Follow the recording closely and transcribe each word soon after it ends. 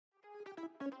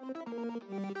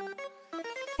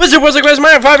What's up, guys?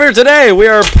 Mario 5 here. Today we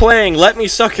are playing Let Me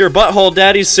Suck Your Butthole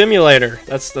Daddy Simulator.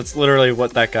 That's literally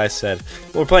what that guy said.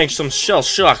 We're playing some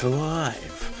Shellshock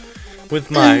live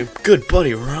with my good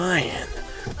buddy Ryan.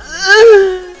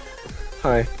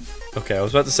 Hi. Okay, I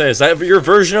was about to say, is that your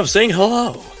version of saying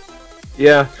hello?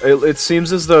 Yeah, it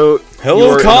seems as though...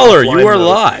 Hello, caller, you are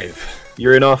live.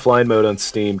 You're in offline mode on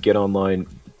Steam. Get online,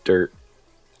 dirt.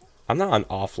 I'm not on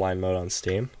offline mode on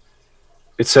Steam.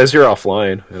 It says you're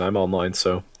offline, and I'm online,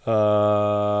 so...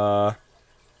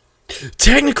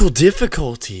 Technical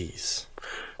difficulties.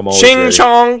 I'm always Ching ready.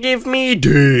 chong, give me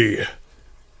D.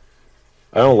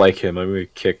 I don't like him. I'm gonna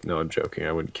kick... No, I'm joking.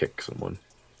 I wouldn't kick someone.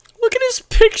 Look at his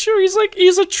picture. He's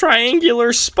a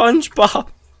triangular SpongeBob.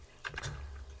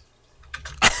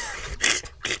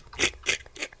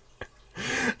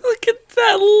 Look at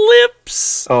that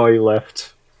lips. Oh, he left.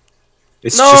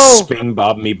 It's No. just Sping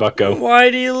Bob Me Bucko.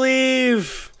 Why'd he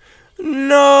leave?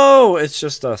 No, it's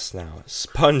just us now.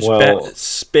 Sping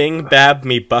Bab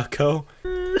Me Bucko.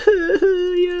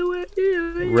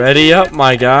 Ready up,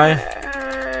 my guy.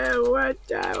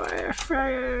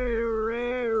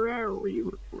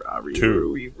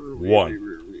 Two,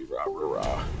 one.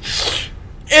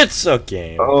 It's a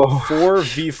game. Oh.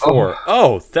 4v4.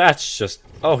 Oh, that's just...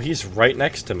 Oh, he's right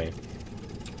next to me.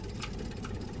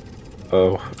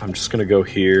 Oh, I'm just gonna go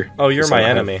here. Oh, you're my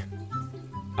enemy.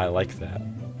 I like that.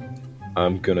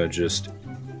 I'm gonna just...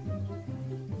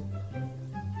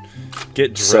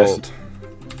 Get drilled.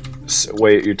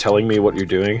 Wait, you're telling me what you're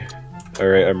doing?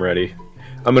 Alright, I'm ready.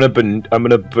 I'm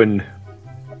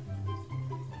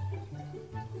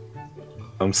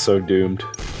so doomed.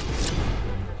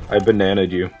 I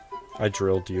bananaed you. I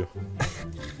drilled you.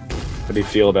 How do you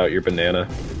feel about your banana?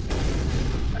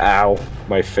 Ow,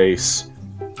 my face.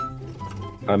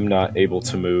 I'm not able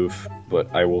to move, but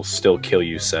I will still kill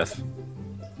you, Seth.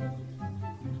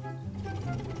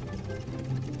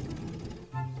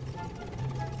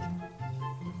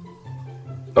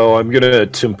 Oh, I'm gonna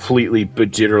completely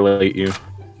bajitterlate you.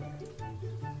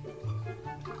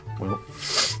 Well,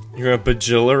 You're gonna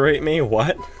bajillerate me?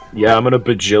 What? yeah, I'm gonna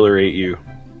bajillerate you.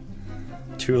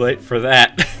 Too late for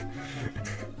that.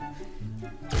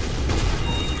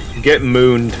 Get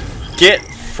mooned. Get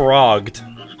frogged.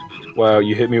 Wow,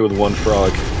 you hit me with one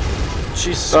frog.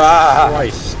 Jesus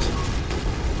Christ.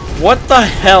 What the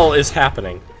hell is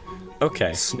happening?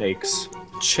 Okay. Snakes.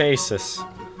 Chase us.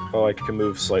 Oh, I can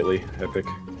move slightly. Epic.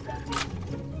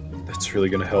 That's really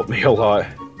gonna help me a lot.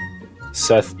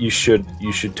 Seth, you should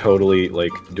totally,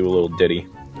 like, do a little ditty.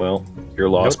 Well, you're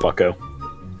lost, Nope. bucko.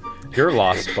 You're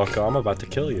lost, Bucko. I'm about to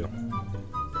kill you.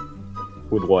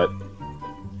 With what?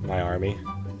 My army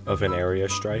of an area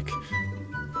strike.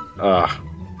 Ah.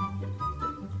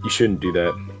 You shouldn't do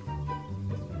that.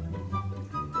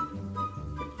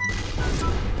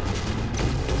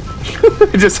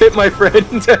 I just hit my friend.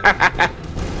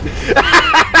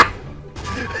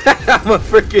 I'm a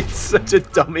freaking such a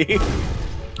dummy.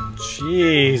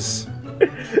 Jeez.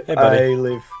 Hey, buddy. I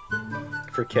live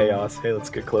for chaos. Hey,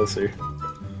 let's get closer.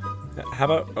 How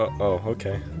about... Oh,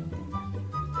 okay.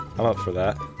 I'm up for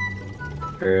that.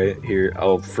 Alright, here,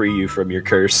 I'll free you from your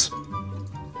curse.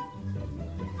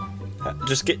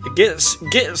 Just get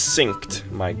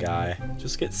synced, my guy.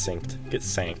 Just get synced. Get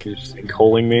sank. You're just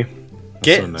holding me. That's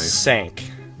Get so nice. sank.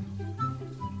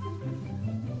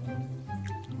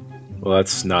 Well,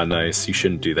 that's not nice. You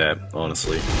shouldn't do that,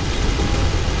 honestly.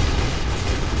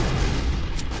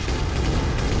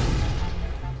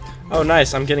 Oh,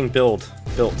 nice. I'm getting built.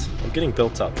 I'm getting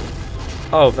built up.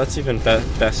 Oh, that's even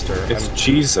bester. It's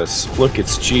Jesus. Look,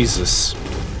 it's Jesus.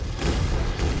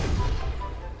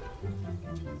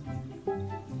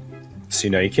 See,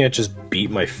 now you can't just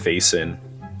beat my face in.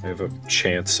 I have a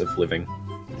chance of living.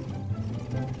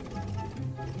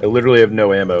 I literally have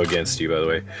no ammo against you, by the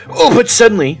way. Oh, but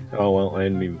suddenly... Oh, well, I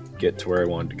didn't even get to where I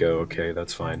wanted to go. Okay,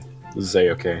 that's fine. This is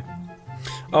A-okay.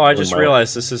 Oh, I just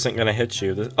realized this isn't gonna hit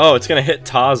you. Oh, it's gonna hit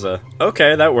Taza.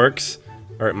 Okay, that works.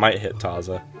 Or it might hit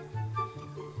Taza.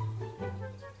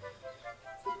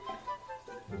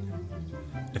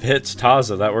 If it hits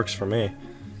Taza, that works for me.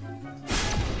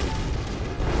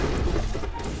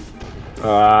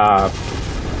 Oh,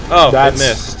 it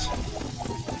missed.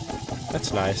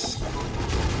 That's nice.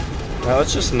 Now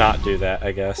let's just not do that,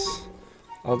 I guess.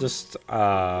 I'll just,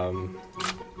 Oh,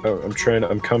 I'm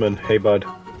coming. Hey, bud.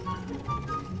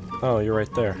 Oh, you're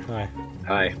right there. Hi.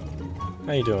 Hi.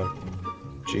 How you doing?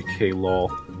 JK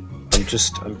lol.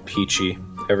 I'm peachy.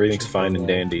 Everything's fine and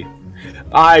dandy.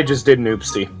 I just did an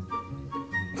oopsie.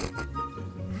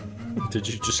 Did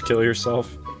you just kill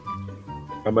yourself?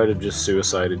 I might have just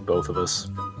suicided both of us.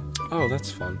 Oh,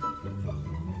 that's fun.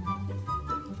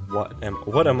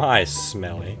 What am I,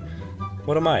 Smelly?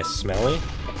 What am I, Smelly?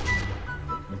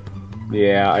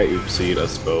 Yeah, I oopsied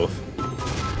us both.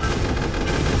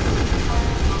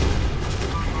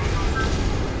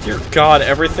 Dear God,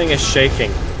 everything is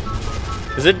shaking.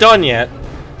 Is it done yet?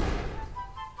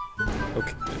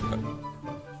 Okay.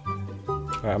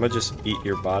 Alright, I'm gonna just eat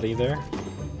your body there.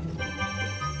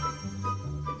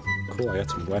 Cool, I got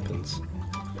some weapons.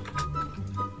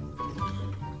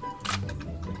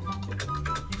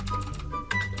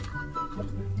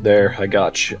 There, I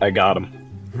got you. I got him.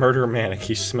 Murder Manic,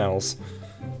 he smells.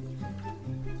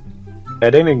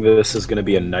 Editing this is gonna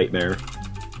be a nightmare.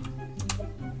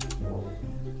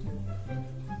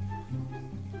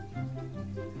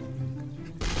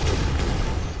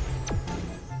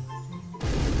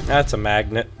 That's a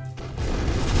magnet.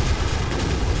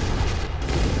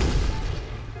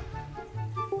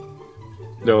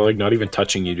 No, like, not even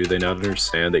touching you, do they not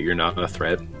understand that you're not a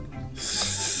threat?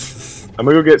 I'm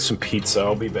gonna go get some pizza,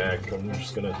 I'll be back. I'm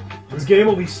just gonna... This game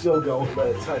will be still going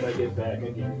by the time I get back,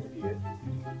 I guarantee it.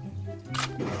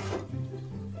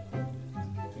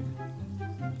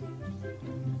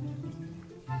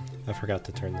 I forgot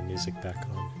to turn the music back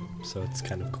on, so it's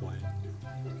kind of quiet.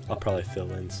 I'll probably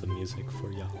fill in some music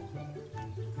for y'all.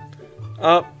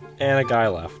 Oh, and a guy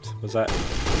left. Was that...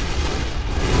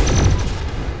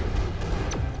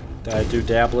 Did I do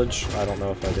dabblage? I don't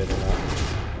know if I did or not.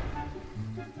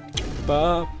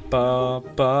 Ba ba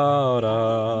ba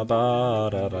da ba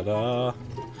da da da.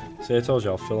 See, I told you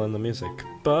I'll fill in the music.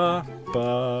 Ba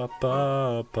ba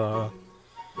ba ba.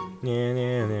 Nya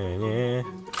nya nya nya.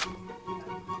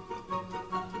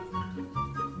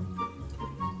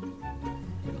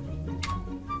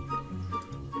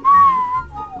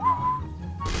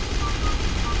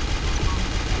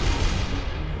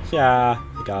 Yeah,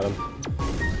 got him.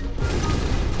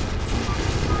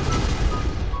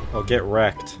 Oh, get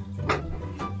wrecked.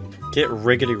 Get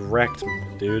riggedy wrecked,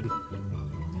 dude.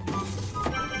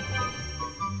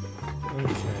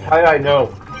 Okay. How did I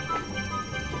know?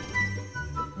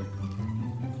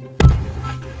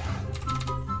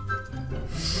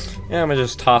 Yeah, I'm gonna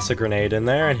just toss a grenade in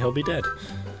there and he'll be dead.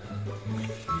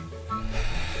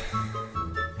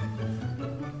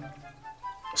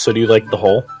 So do you like the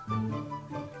hole?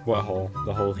 What hole?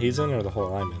 The hole he's in or the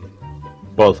hole I'm in?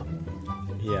 Both.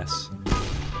 Yes.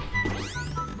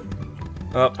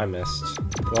 Oh, I missed.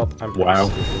 Well, I'm pretty Wow.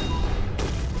 stupid.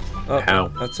 Oh, How?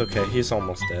 That's okay. He's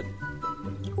almost dead.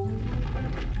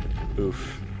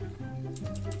 Oof.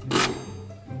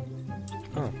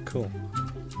 Oh, cool.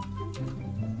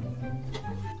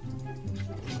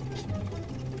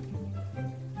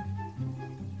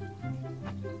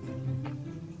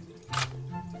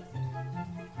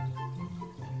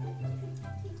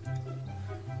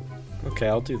 Okay,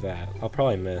 I'll do that. I'll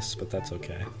probably miss, but that's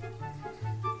okay.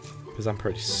 Because I'm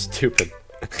pretty stupid.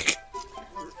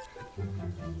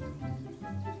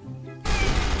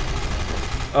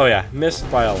 Oh yeah, missed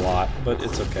by a lot, but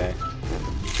it's okay.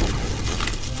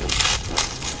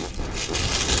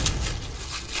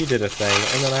 He did a thing,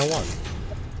 and then I won.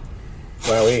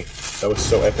 Wowee, that was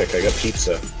so epic. I got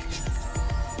pizza.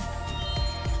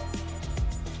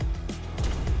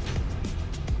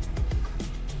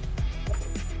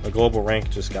 My global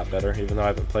rank just got better, even though I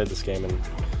haven't played this game in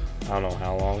I don't know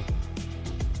how long.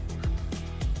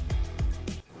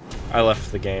 I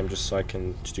left the game just so I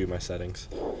can do my settings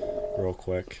real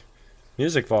quick.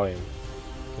 Music volume.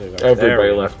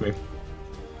 Everybody left me.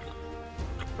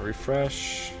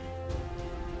 Refresh.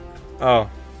 Oh,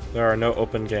 there are no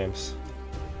open games.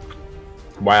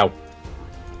 Wow.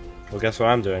 Well, guess what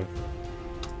I'm doing?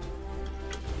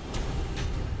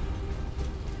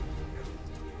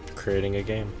 Creating a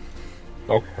game.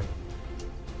 Okay.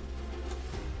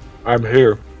 I'm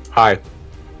here. Hi.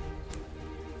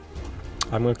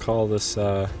 I'm gonna call this,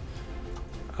 I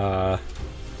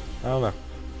don't know.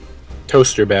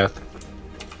 Toaster bath.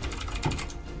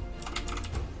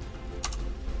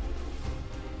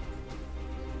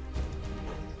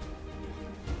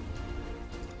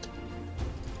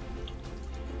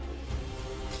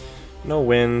 No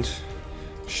wind.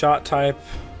 Shot type.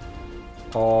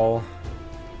 All.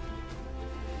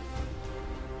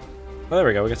 Oh, there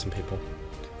we go. We got some people.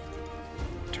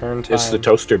 Turn time. It's the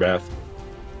toaster bath.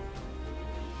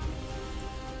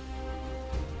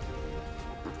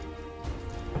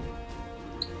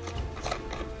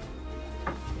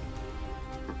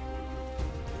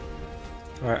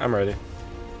 Alright, I'm ready.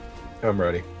 I'm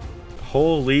ready.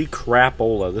 Holy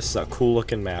crapola. This is a cool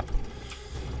looking map.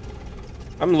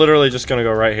 I'm literally just gonna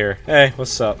go right here. Hey,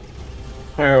 what's up?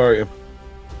 How are you?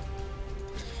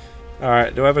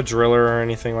 Alright, do I have a driller or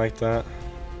anything like that?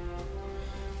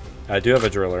 I do have a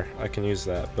driller. I can use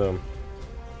that. Boom.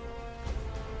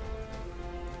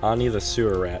 Ani the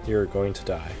sewer rat, you're going to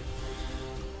die.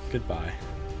 Goodbye.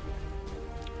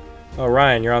 Oh,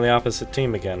 Ryan, you're on the opposite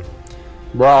team again.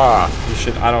 Rah! You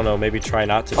should, I don't know, maybe try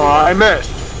not to do Oh, that. I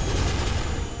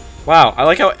missed! Wow, I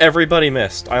like how everybody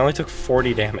missed. I only took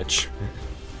 40 damage.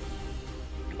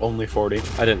 Only 40.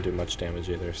 I didn't do much damage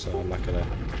either, so I'm not gonna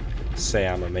say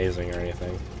I'm amazing or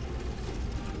anything.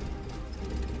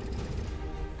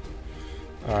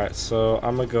 Alright, so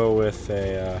I'm gonna go with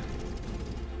a,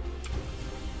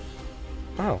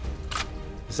 Oh.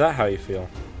 Is that how you feel?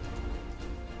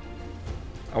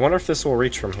 I wonder if this will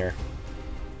reach from here.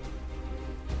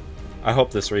 I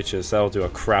hope this reaches. That'll do a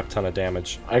crap ton of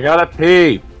damage. I gotta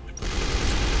pee!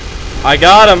 I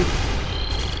got him!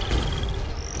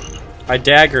 I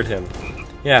daggered him.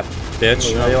 Yeah,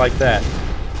 bitch. How do you like that?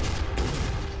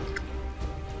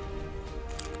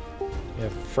 Yeah,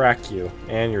 frack you.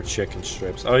 And your chicken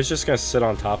strips. Oh, he's just gonna sit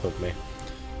on top of me.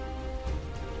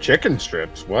 Chicken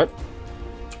strips? What?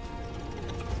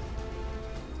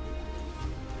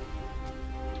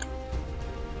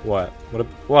 What?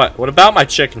 What? What about my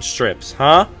chicken strips,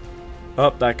 huh? Oh,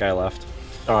 that guy left.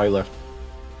 Oh, he left.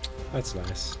 That's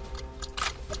nice.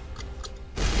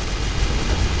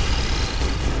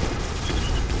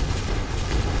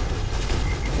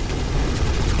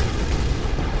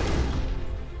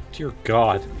 Dear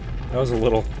God. That was a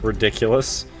little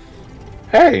ridiculous.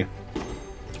 Hey!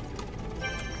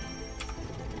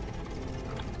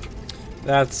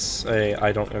 That's a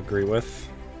I don't agree with.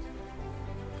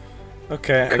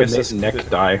 Okay, I Could guess this neck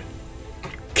die.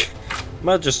 I'm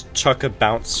gonna just chuck a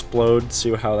bounce explode,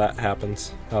 see how that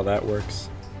happens, how that works.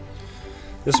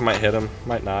 This might hit him,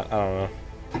 might not, I don't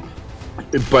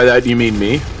know. By that you mean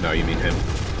me? No, you mean him.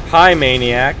 Hi,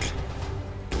 Maniac.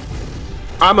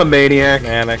 I'm a maniac.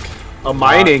 Manic. A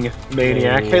mining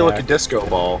maniac. Hey, look, a maniac. disco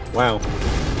ball. Wow.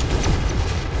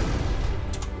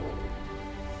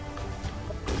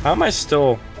 How am I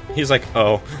still... He's like,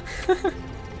 oh.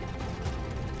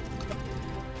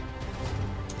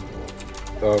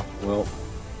 Oh, well.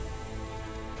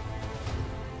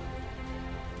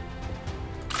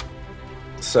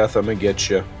 Seth, I'm gonna get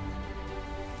you.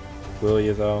 Will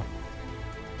you, though?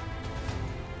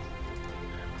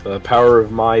 For the power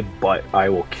of my butt, I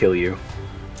will kill you.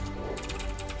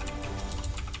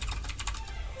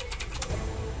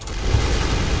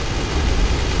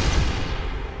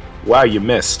 Wow, you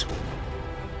missed.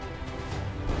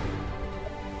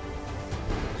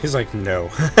 He's like, no.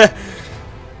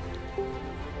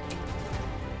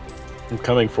 I'm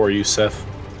coming for you, Seth.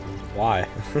 Why?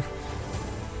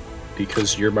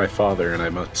 Because you're my father and I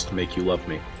must make you love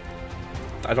me.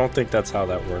 I don't think that's how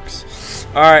that works.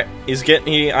 Alright,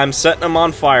 I'm setting him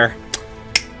on fire.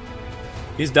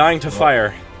 He's dying to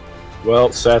fire.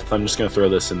 Well, Seth, I'm just gonna throw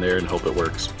this in there and hope it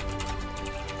works.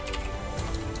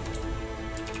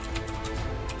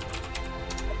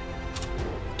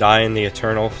 Die in the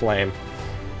eternal flame.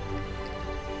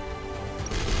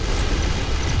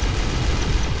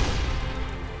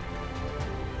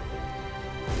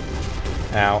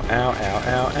 Ow, ow, ow,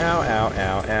 ow, ow, ow,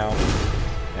 ow, ow.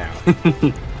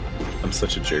 Ow. I'm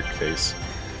such a jerk face.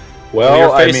 Well, Well,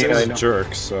 your I face mean, is I a know,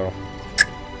 jerk, so...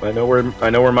 I know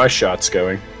where my shot's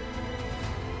going.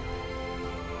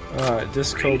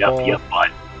 Disco Right up ball. your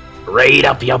butt. Right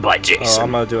up your butt, Jason. Oh,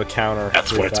 I'm gonna do a counter.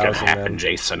 That's what's gonna 3000 happen, then.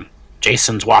 Jason.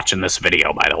 Jason's watching this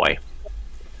video, by the way.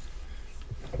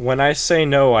 When I say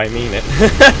no, I mean it.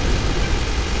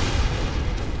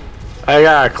 I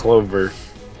got a clover.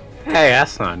 Hey,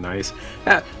 that's not nice.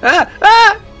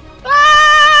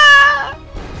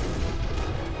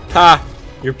 Ha!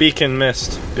 Your beacon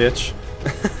missed, bitch.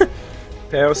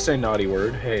 Hey, I was saying naughty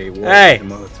word. Hey, we'll Hey!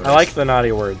 demonetize. I like the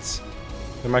naughty words.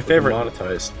 They're my favorite.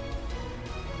 Demonetized.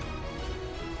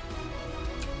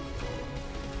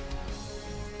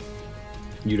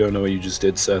 You don't know what you just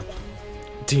did, Seth.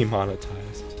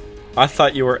 Demonetized. I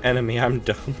thought you were enemy, I'm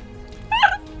dumb.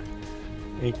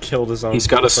 He killed his own He's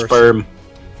got a person. sperm.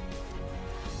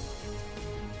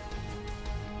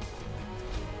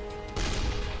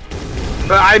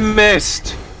 I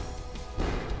missed!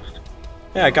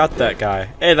 Yeah, I got that guy.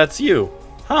 Hey, that's you.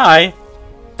 Hi!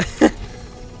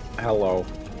 Hello.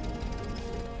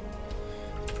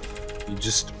 You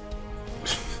just...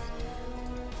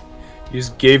 you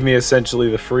just gave me essentially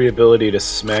the free ability to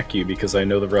smack you because I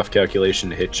know the rough calculation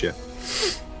to hit you.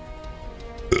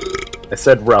 I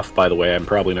said rough, by the way. I'm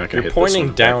probably not going to You're hit this one.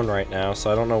 pointing down right now,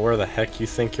 so I don't know where the heck you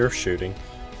think you're shooting.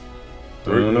 I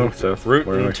don't know, Seth. Root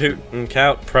Where am I and toot and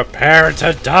cout, prepare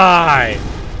to die!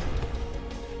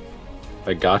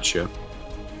 I got you.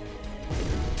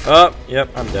 Oh, yep,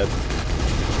 I'm dead.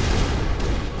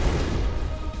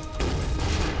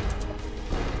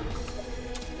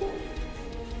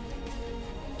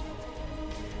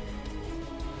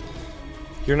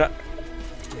 You're not...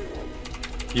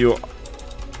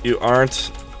 You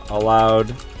aren't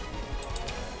allowed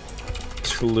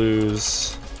to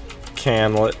lose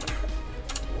Canlet.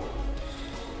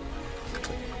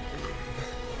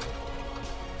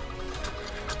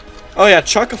 Oh yeah,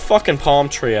 chuck a fucking palm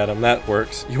tree at him. That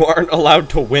works. You aren't allowed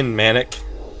to win, Manic.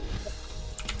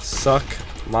 Suck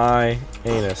my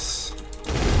anus.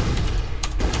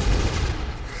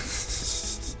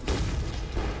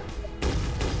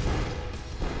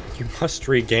 You must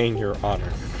regain your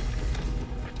honor.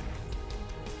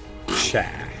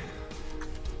 Cha.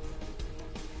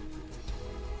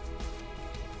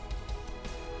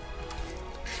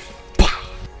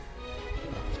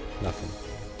 Nothing.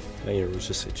 My ear was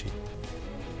just itchy.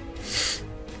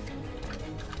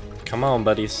 Come on,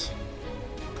 buddies.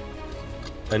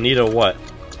 Anita, what?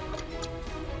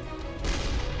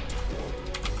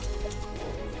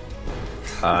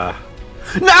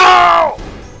 No!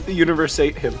 The universe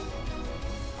ate him.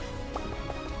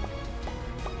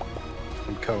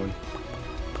 I'm coming.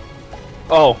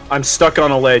 Oh, I'm stuck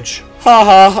on a ledge.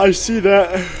 Haha, I see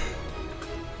that.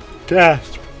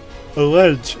 Gasp. A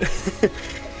ledge.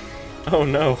 Oh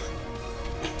no.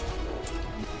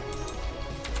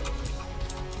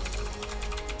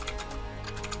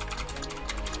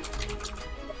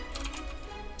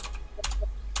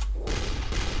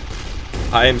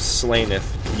 I am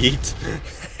slaineth. Yeet.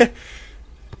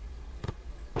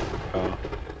 Oh.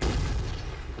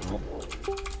 Well.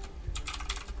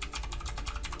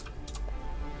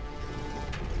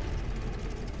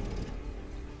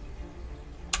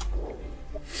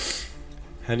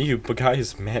 How do you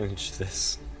guys manage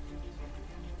this?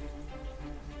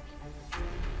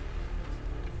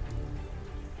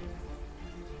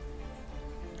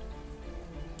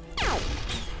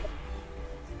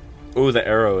 Ooh, the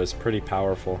arrow is pretty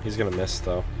powerful. He's gonna miss,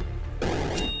 though.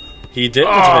 He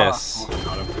didn't miss.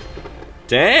 Oh,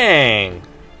 Dang!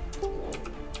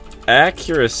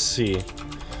 Accuracy,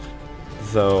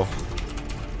 though.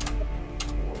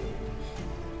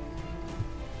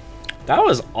 That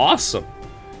was awesome.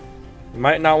 You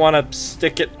might not want to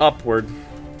stick it upward.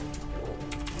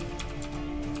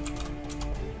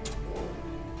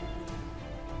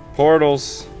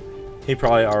 Portals. He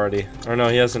probably already... Or no,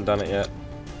 he hasn't done it yet.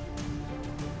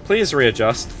 Please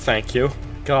readjust. Thank you.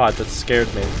 God, that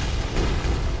scared me.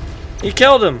 He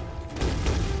killed him!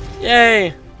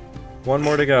 Yay! One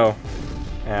more to go.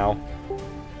 Ow.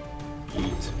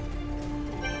 Yeet.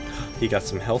 He got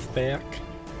some health back.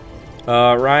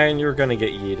 Ryan, you're gonna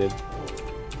get yeeted.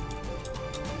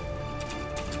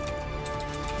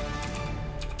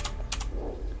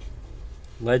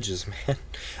 Ledges, man.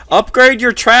 Upgrade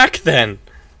your track, then!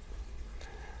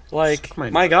 Like,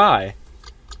 my guy.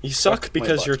 You suck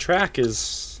because your track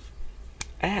is...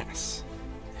 ass.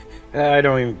 I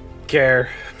don't even care.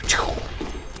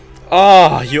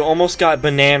 Oh, you almost got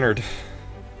bananered.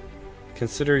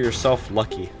 Consider yourself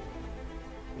lucky.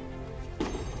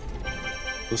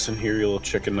 Listen here, you little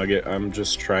chicken nugget. I'm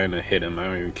just trying to hit him. I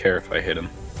don't even care if I hit him.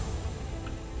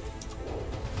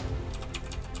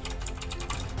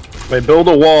 If I build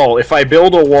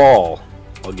a wall,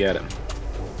 I'll get him.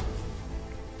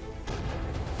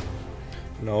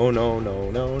 No, no, no,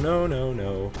 no, no, no,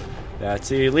 no.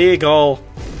 That's illegal.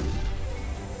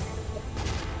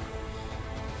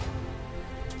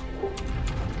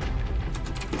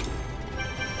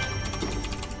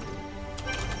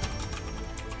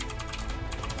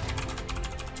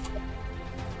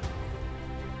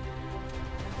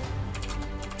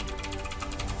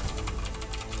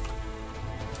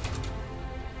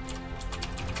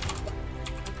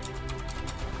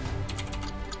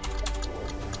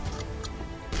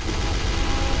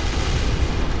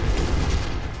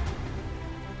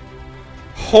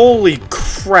 Holy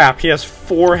crap, he has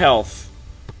 4 health.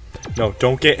 No,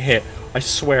 don't get hit. I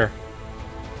swear.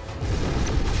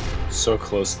 So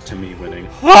close to me winning.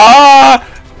 Ah!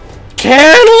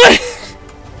 Canlet!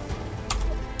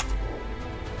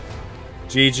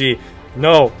 GG.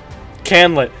 No.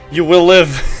 Canlet, you will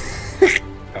live.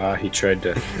 He tried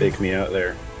to take me out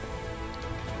there.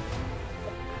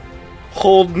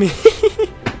 Hold me.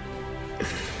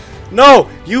 No,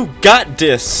 you got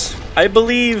this. I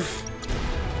believe.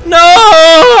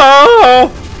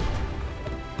 No!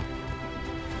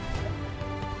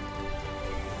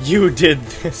 You did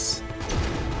this.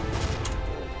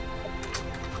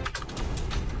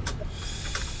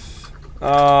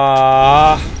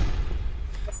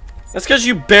 That's because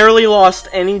you barely lost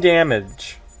any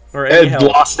damage. Or any health.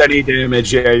 Lost any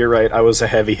damage, yeah, you're right. I was a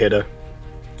heavy hitter.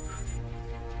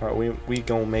 Alright, we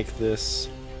gonna make this.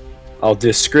 I'll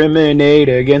discriminate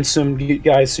against some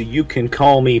guys so you can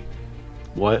call me...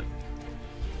 What?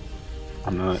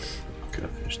 I'm not gonna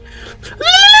finish.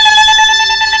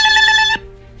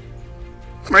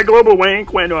 My global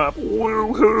rank went up.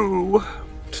 Woohoo!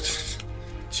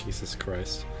 Jesus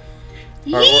Christ.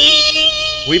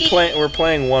 Alright, we're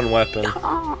playing one weapon.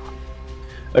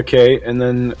 Okay, and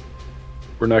then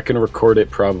we're not gonna record it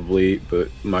probably, but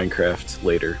Minecraft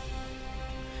later.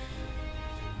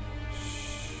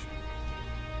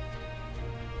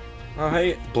 Oh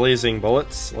hey, Blazing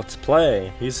Bullets. Let's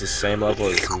play. He's the same level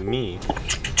as me.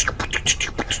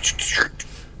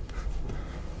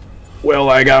 Well,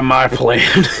 I got my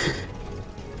plan.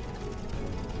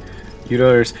 You know,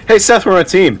 there's. Hey, Seth, we're on a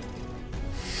team.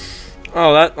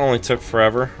 Oh, that only took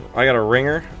forever. I got a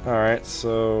ringer. Alright,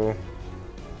 so...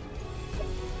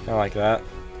 I like that.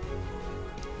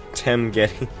 Tim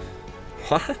Getty.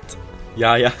 What?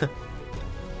 Yeah.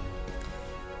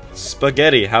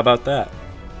 Spaghetti, how about that?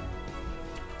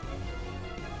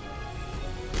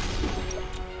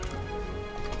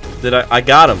 I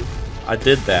got him. I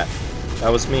did that.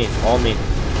 That was me. All me.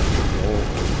 Oh.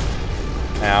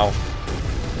 Ow.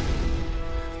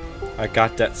 I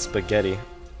got that spaghetti.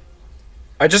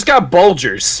 I just got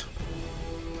Bulgers.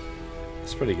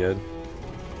 That's pretty good.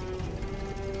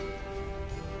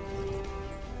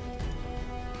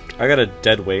 I got a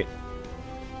dead weight.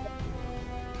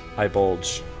 I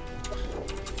bulge.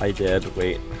 I dead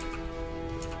weight.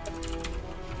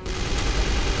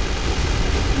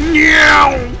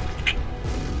 Meow!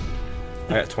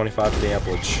 I got 25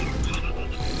 damage.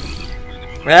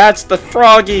 That's the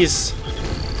froggies!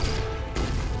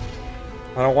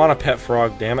 I don't want a pet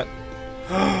frog, damn it.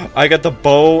 I got the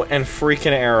bow and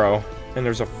freaking arrow. And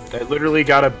there's a... I literally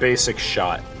got a basic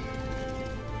shot.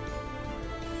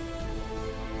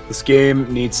 This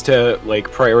game needs to, like,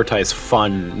 prioritize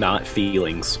fun, not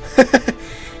feelings.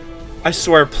 I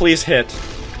swear, please hit.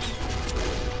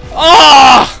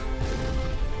 Ah!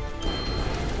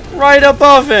 Right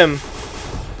above him!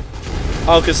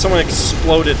 Oh, because someone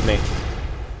exploded me.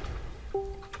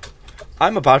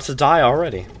 I'm about to die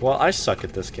already. Well, I suck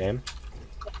at this game.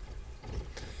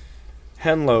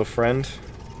 Hello, friend.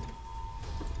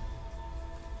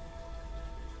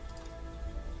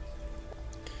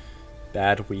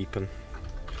 Bad weeping.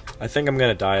 I think I'm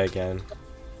gonna die again.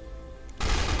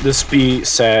 This be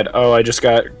sad. Oh, I just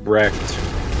got wrecked.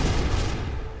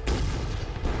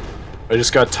 I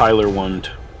just got Tyler one.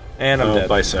 And I'm dead.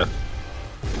 Bye, Seth.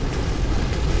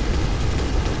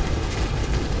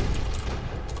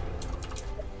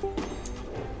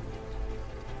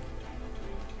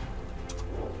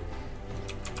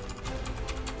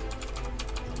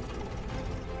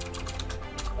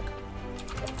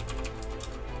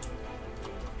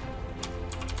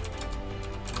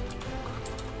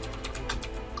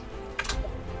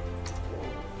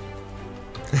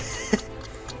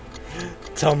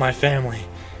 Tell my family.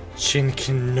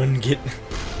 Chinkin Nungit.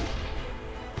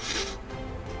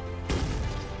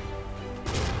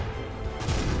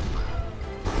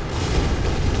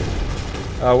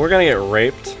 We're gonna get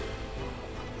raped.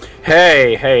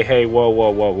 Hey, whoa.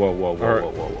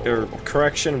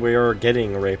 Correction, we are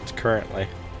getting raped currently.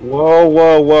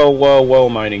 Whoa,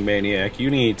 mining maniac.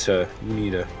 You need to.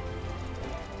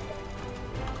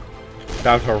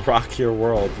 About to rock your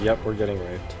world. Yep, we're getting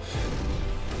raped.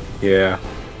 Yeah.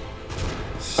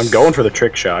 I'm going for the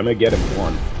trick shot. I'm gonna get him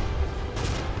one.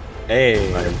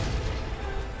 Hey.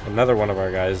 Another one of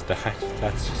our guys died.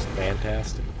 That's just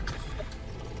fantastic.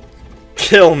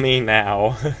 Kill me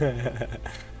now.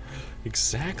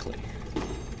 Exactly.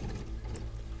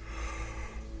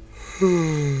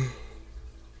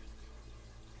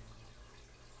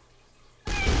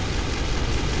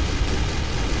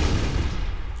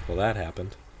 Well, that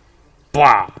happened.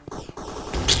 Blah!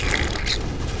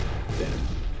 Dead.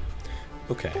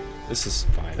 Okay, this is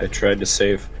fine. I tried to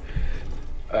save.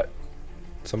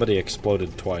 Somebody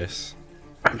exploded twice.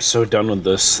 I'm so done with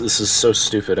this. This is so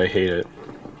stupid. I hate it.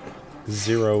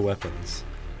 0 weapons.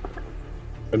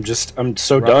 I'm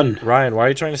so done. Ryan, why are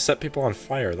you trying to set people on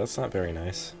fire? That's not very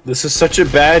nice. This is such a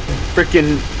bad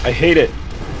freaking. I hate it.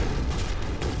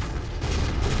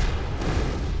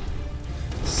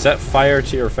 Set fire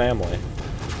to your family.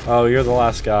 Oh, you're the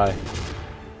last guy.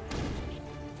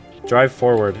 Drive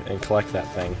forward and collect that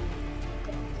thing.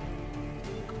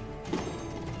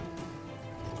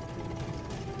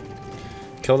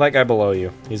 Kill that guy below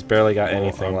you. He's barely got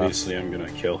anything left. Obviously, I'm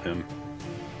gonna kill him.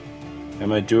 I'm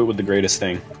gonna do it with the greatest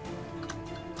thing.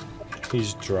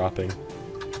 He's dropping.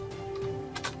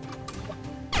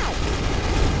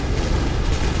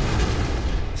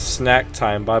 Snack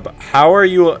time, bye-bye. How are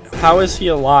you? How is he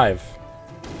alive?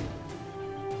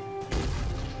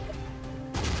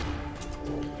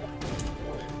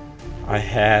 I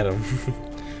had him.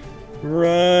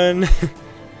 Run.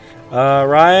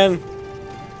 Ryan,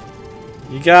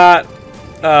 you got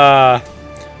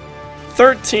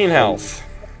 13 health.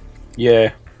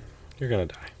 Yeah. You're gonna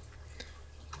die.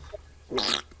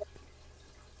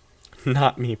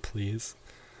 Not me, please.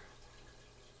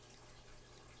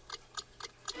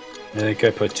 I think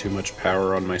I put too much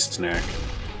power on my snack.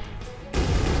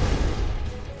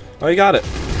 Oh, you got it.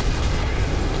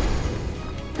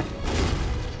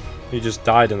 He just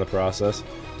died in the process.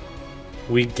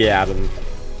 We got him.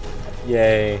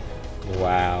 Yay.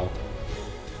 Wow.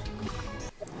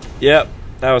 Yep,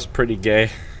 that was pretty gay.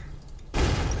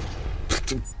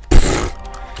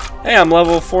 Hey, I'm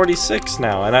level 46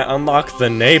 now, and I unlocked the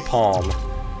napalm.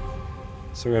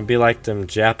 So we're gonna be like them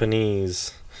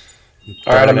Japanese.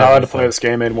 Alright, I'm not allowed to play this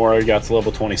game anymore. I got to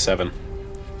level 27.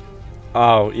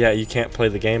 Oh, yeah, you can't play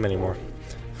the game anymore.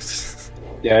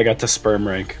 Yeah, I got to sperm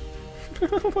rank.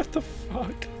 What the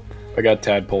fuck? I got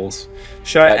tadpoles.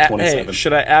 Should I, at 27. hey,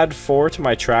 should I add 4 to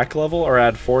my track level, or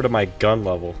add 4 to my gun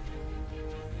level?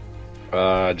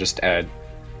 Just add.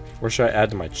 Or should I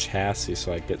add to my chassis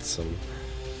so I get some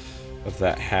of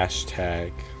that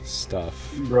hashtag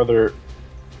stuff? Brother.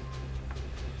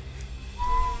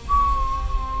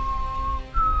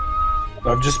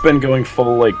 I've just been going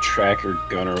full, like, track or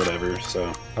gun or whatever,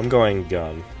 so... I'm going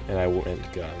gun, and I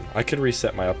went gun. I could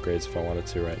reset my upgrades if I wanted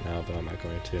to right now, but I'm not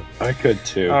going to. I could,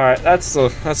 too. Alright, that's the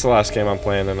last game I'm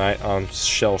playing tonight on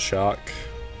Shellshock.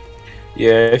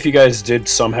 Yeah, if you guys did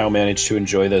somehow manage to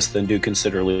enjoy this, then do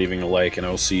consider leaving a like, and I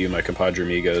will see you, my compadre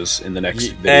amigos, in the next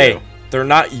video. Hey, they're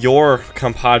not your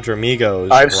compadre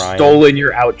amigos, I've Ryan. stolen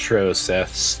your outro,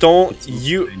 Seth. Stole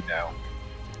you... Now.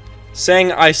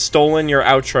 Saying I stolen your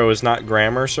outro is not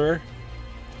grammar, sir?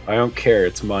 I don't care,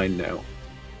 it's mine now.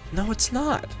 No, it's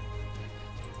not.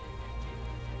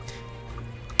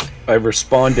 I've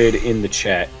responded in the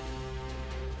chat.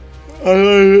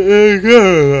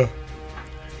 Well,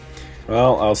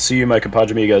 I'll see you, my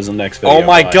compadre amigos, in the next video. Oh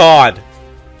my Bye. god!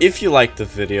 If you liked the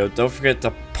video, don't forget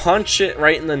to punch it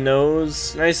right in the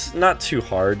nose. Nice, not too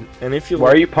hard. And if you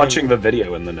Why are you punching the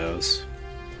video in the nose?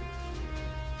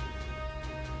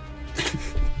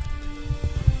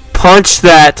 punch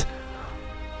that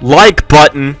like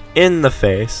button in the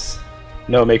face.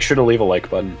 No, make sure to leave a like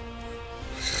button.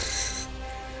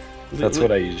 That's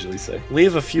what I usually say.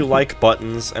 Leave a few like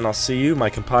buttons, and I'll see you,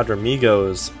 my compadre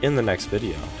amigos, in the next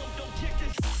video.